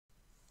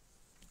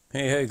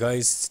Hey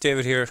guys, it's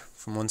David here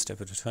from One Step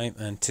at a Time,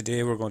 and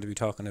today we're going to be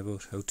talking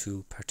about how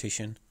to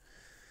partition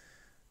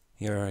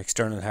your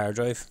external hard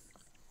drive,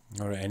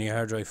 or any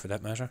hard drive for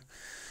that matter.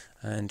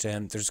 And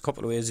there's a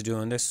couple of ways of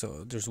doing this.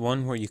 So there's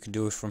one where you can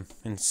do it from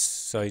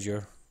inside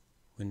your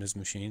Windows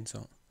machine.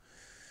 So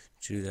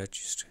to do that,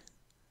 just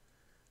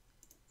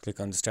click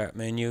on the Start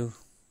menu,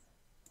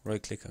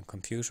 right click on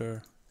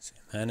Computer, say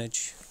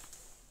Manage,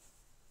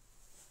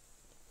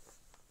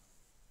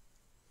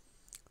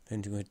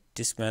 then do a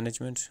Disk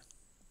Management.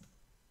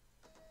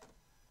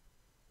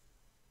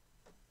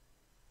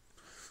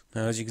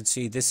 Now as you can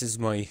see, this is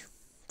my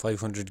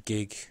 500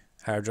 gig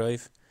hard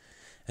drive,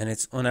 and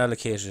it's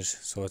unallocated,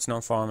 so it's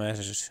not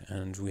formatted,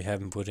 and we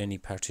haven't put any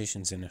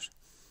partitions in it.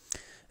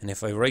 And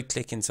if I right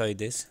click inside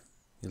this,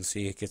 you'll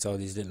see it gets all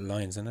these little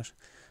lines in it.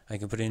 I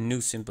can put in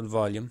new simple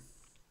volume,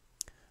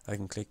 I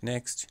can click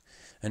next,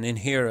 and in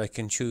here I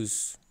can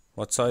choose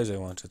what size I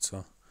want it.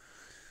 So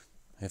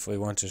if I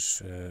wanted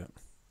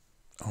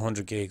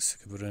 100 gigs,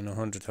 I can put in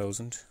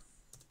 100,000,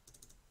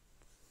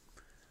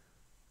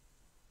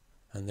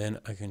 and then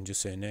I can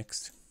just say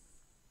next,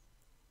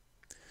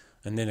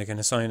 and then I can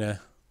assign a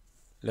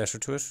letter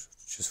to it,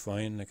 which is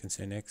fine. I can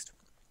say next.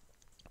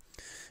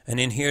 And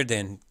in here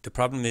then, the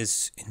problem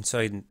is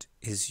inside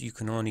is you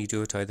can only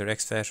do it either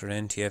exFAT or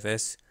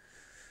NTFS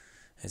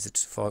as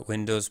its default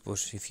Windows,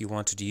 but if you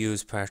wanted to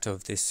use part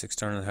of this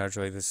external hard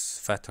drive as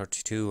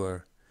FAT32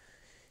 or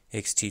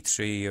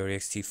ext3 or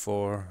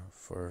ext4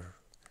 for,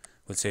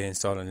 we'll say,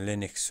 installing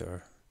Linux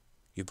or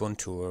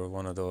Ubuntu or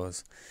one of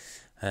those,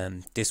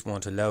 this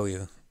won't allow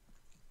you.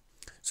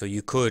 So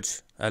you could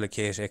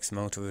allocate X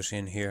amount of it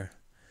in here.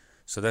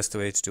 So that's the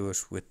way to do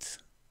it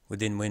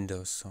within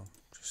Windows. So I'm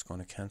just going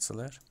to cancel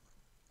that.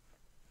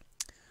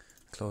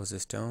 Close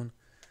this down.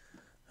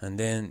 And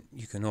then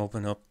you can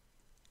open up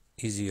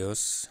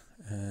EasyOS.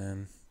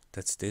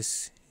 That's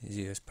this,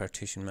 EasyOS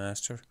Partition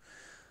Master.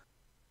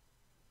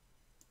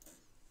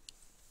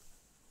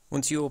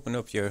 Once you open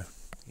up your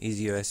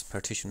EasyOS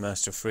Partition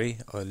Master free,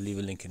 I'll leave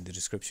a link in the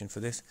description for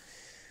this.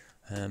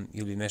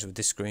 You'll be met with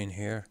this screen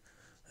here,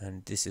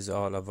 and this is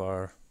all of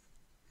our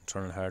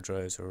internal hard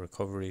drives or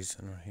recoveries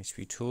and our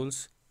HP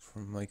tools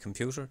from my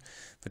computer.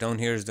 But down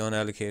here is the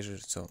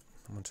unallocated, so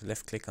I want to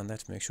left click on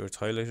that to make sure it's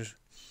highlighted,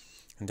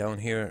 and down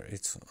here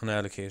it's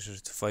unallocated,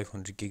 it's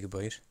 500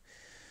 gigabyte.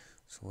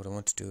 So what I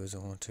want to do is I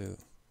want to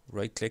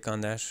right click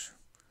on that,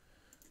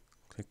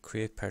 click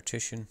create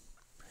partition,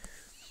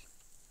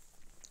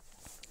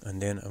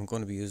 and then I'm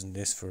going to be using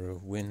this for a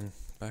Win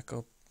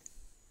backup.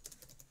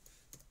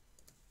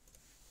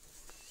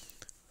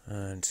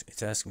 And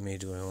it's asking me,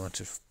 do I want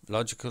it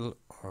logical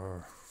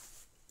or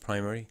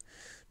primary?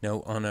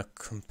 Now on a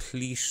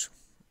complete,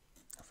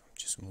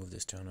 just move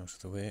this down out of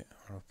the way,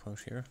 or up out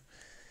here.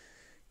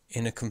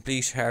 In a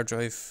complete hard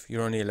drive,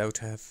 you're only allowed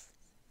to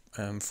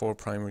have 4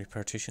 primary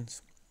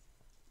partitions.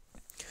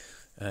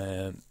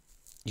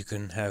 You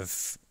can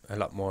have a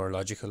lot more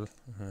logical,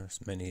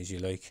 as many as you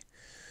like,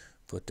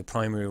 but the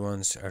primary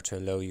ones are to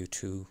allow you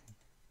to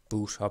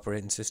boot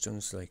operating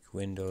systems like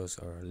Windows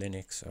or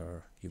Linux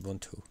or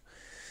Ubuntu.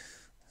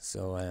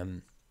 So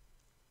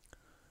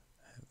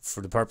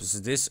for the purpose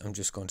of this, I'm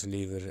just going to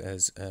leave it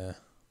as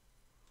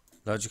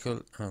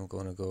logical. I'm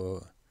going to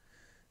go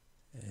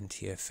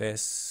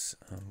NTFS.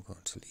 I'm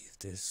going to leave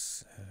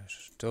this at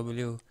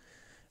W.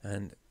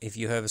 And if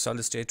you have a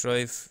solid state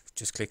drive,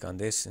 just click on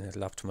this and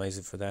it'll optimize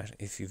it for that.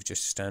 If you've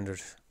just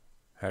standard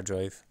hard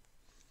drive,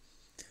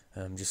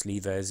 just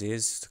leave as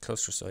is. The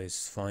cluster size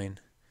is fine.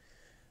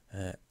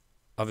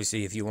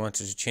 Obviously if you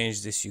wanted to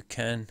change this, you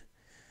can.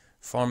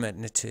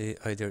 Formatting it to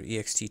either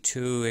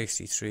ext2,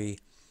 ext3.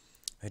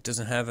 It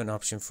doesn't have an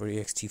option for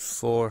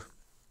ext4,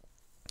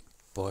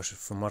 but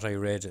from what I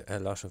read, a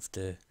lot of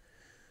the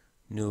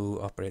new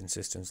operating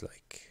systems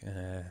like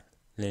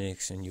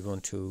Linux and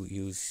Ubuntu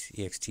use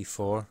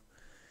ext4.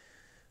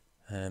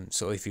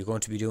 So if you're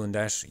going to be doing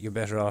that, you're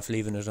better off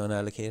leaving it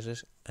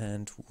unallocated,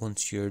 and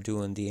once you're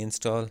doing the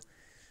install,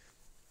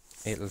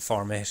 it'll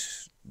format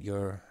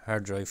your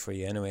hard drive for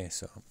you anyway.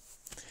 So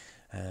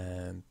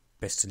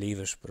best to leave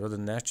it. But other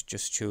than that,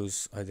 just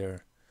choose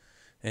either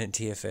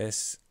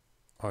NTFS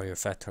or your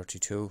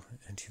FAT32.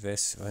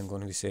 NTFS, I'm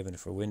going to be saving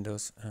it for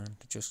Windows, and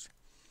just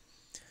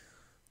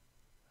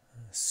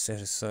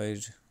set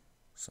aside,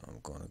 so I'm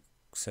going to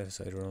set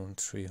aside around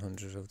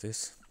 300 of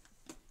this,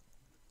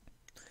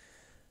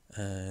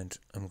 and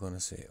I'm going to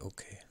say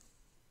OK.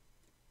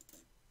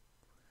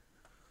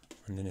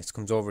 And then it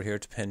comes over here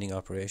to pending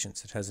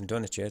operations. It hasn't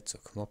done it yet, so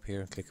come up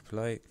here and click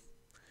apply. It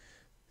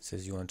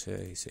says you want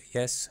to say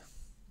yes.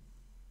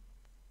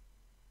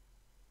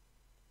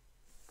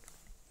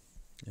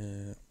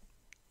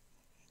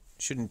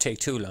 Shouldn't take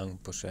too long,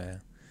 but and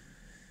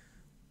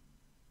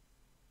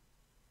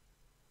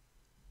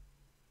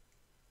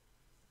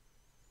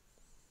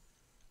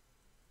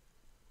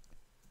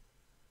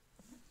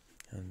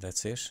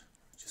that's it.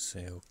 Just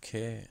say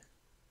OK,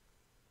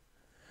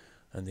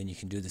 and then you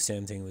can do the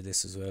same thing with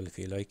this as well if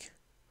you like.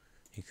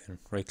 You can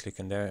right click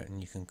in there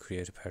and you can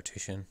create a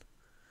partition,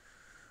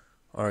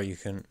 or you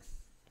can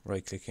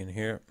right click in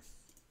here,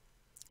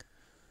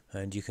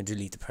 and you can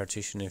delete the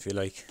partition if you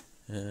like.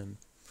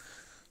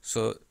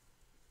 So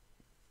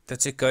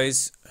that's it,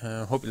 guys.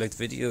 Hope you liked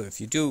the video. If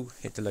you do,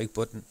 hit the like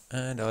button,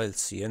 and I'll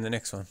see you in the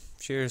next one.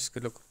 Cheers,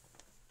 good luck.